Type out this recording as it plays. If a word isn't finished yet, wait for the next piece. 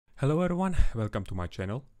Hello everyone, welcome to my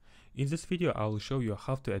channel. In this video I will show you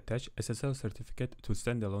how to attach SSL certificate to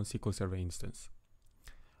standalone SQL Server instance.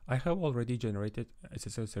 I have already generated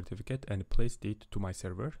SSL certificate and placed it to my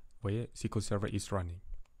server where SQL Server is running.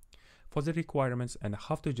 For the requirements and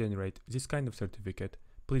how to generate this kind of certificate,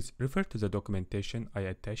 please refer to the documentation I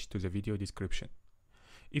attached to the video description.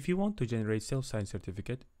 If you want to generate self-signed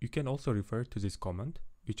certificate, you can also refer to this command,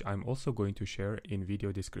 which I'm also going to share in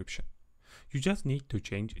video description. You just need to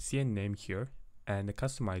change CN name here and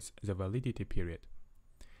customize the validity period.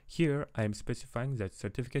 Here I am specifying that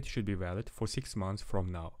certificate should be valid for 6 months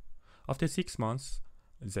from now. After 6 months,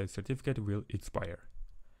 the certificate will expire.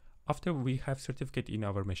 After we have certificate in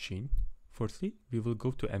our machine, firstly, we will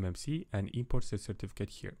go to MMC and import the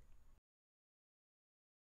certificate here.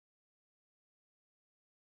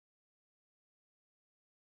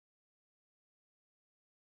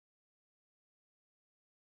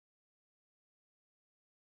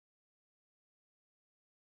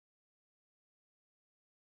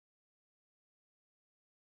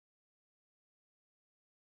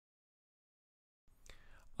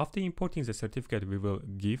 After importing the certificate, we will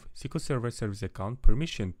give SQL Server Service account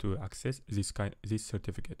permission to access this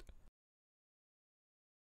certificate.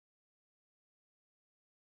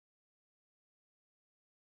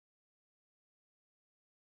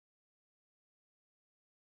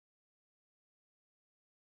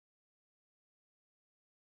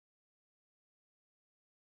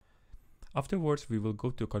 Afterwards, we will go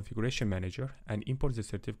to Configuration Manager and import the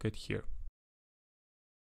certificate here.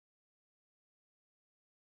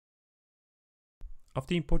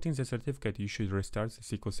 After importing the certificate, you should restart the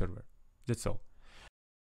SQL Server. That's all.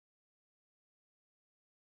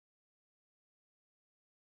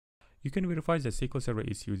 You can verify that SQL Server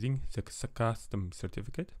is using the custom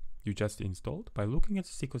certificate you just installed by looking at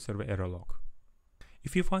the SQL Server error log.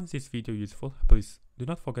 If you found this video useful, please do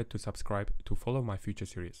not forget to subscribe to follow my future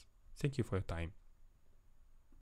series. Thank you for your time.